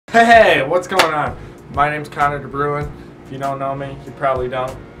Hey, what's going on? My name's Connor DeBruin. If you don't know me, you probably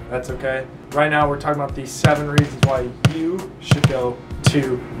don't. That's okay. Right now we're talking about these 7 reasons why you should go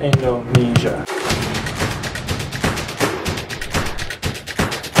to Indonesia.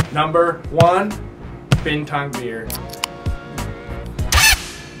 Number 1, Bintang beer.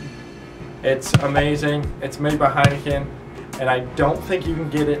 It's amazing. It's made by Heineken, and I don't think you can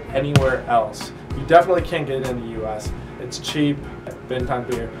get it anywhere else. You definitely can't get it in the US. It's cheap. Bintang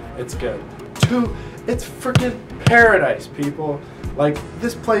beer. It's good. 2, it's freaking paradise, people. Like,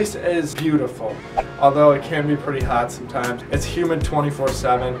 this place is beautiful, although it can be pretty hot sometimes. It's humid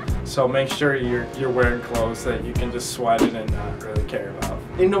 24/7, so make sure you're wearing clothes that you can just sweat in and not really care about.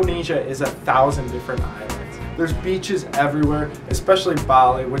 Indonesia is 1,000 different islands. There's beaches everywhere, especially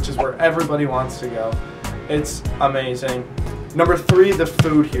Bali, which is where everybody wants to go. It's amazing. Number 3, the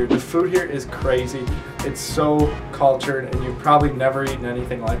food here. The food here is crazy. It's so cultured, and you've probably never eaten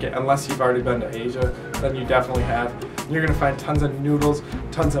anything like it unless you've already been to Asia. Then you definitely have. You're gonna find tons of noodles,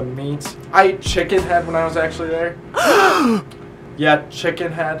 tons of meats. I ate chicken head when I was actually there. Yeah,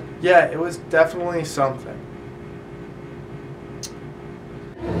 chicken head. Yeah, it was definitely something.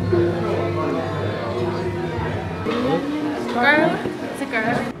 It's a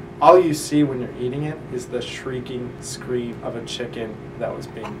girl. All you see when you're eating it is the shrieking scream of a chicken that was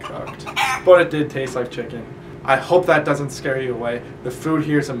being cooked. But it did taste like chicken. I hope that doesn't scare you away. The food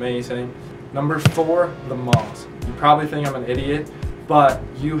here is amazing. Number 4, the malls. You probably think I'm an idiot, but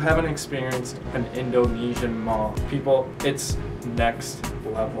you haven't experienced an Indonesian mall. People, it's next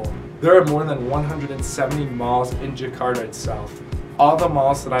level. There are more than 170 malls in Jakarta itself. All the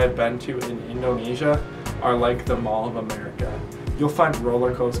malls that I have been to in Indonesia are like the Mall of America. You'll find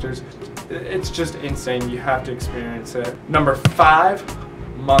roller coasters. It's just insane. You have to experience it. Number 5,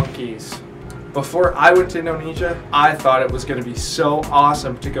 monkeys. Before I went to Indonesia, I thought it was going to be so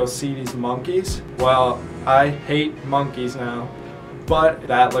awesome to go see these monkeys. Well, I hate monkeys now, but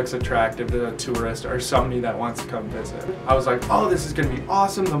that looks attractive to a tourist or somebody that wants to come visit. I was like, oh, this is going to be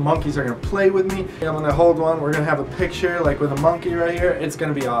awesome. The monkeys are going to play with me. I'm going to hold one. We're going to have a picture like with a monkey right here. It's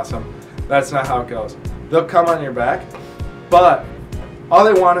going to be awesome. That's not how it goes. They'll come on your back, but all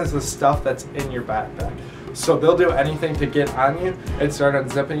they want is the stuff that's in your backpack. So they'll do anything to get on you and start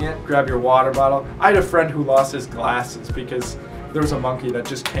unzipping it, grab your water bottle. I had a friend who lost his glasses because there was a monkey that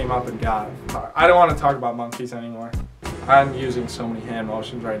just came up and got him. I don't want to talk about monkeys anymore. I'm using so many hand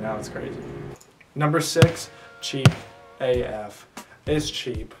motions right now, it's crazy. Number 6, cheap AF. It's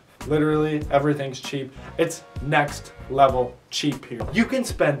cheap. Literally, everything's cheap. It's next level cheap here. You can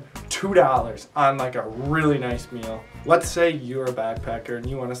spend $2 on like a really nice meal. Let's say you're a backpacker and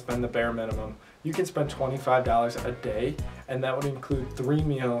you want to spend the bare minimum. You can spend $25 a day, and that would include 3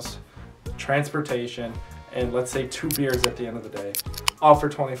 meals, transportation, and let's say 2 beers at the end of the day. All for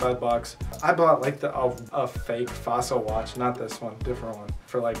 25 bucks. I bought like a fake fossil watch, not this one, different one,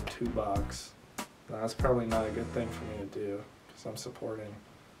 for like $2. That's probably not a good thing for me to do because I'm supporting,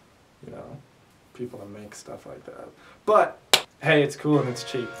 you know, people that make stuff like that. But hey, it's cool and it's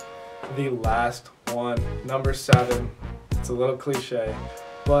cheap. The last one, number 7, it's a little cliche,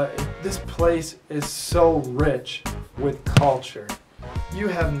 but this place is so rich with culture. You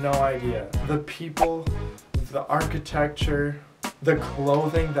have no idea. The people, the architecture, the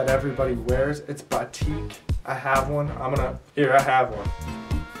clothing that everybody wears, it's batik. I have one. Here, I have one.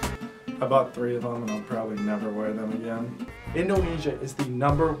 I bought 3 of them and I'll probably never wear them again. Indonesia is the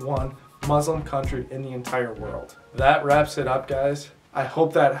 #1 Muslim country in the entire world. That wraps it up, guys. I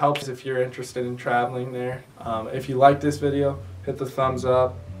hope that helps if you're interested in traveling there. If you like this video, hit the thumbs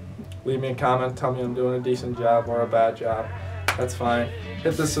up. Leave me a comment, tell me I'm doing a decent job or a bad job. That's fine.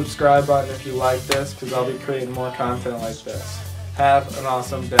 Hit the subscribe button if you like this, because I'll be creating more content like this. Have an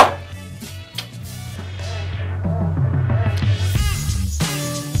awesome day.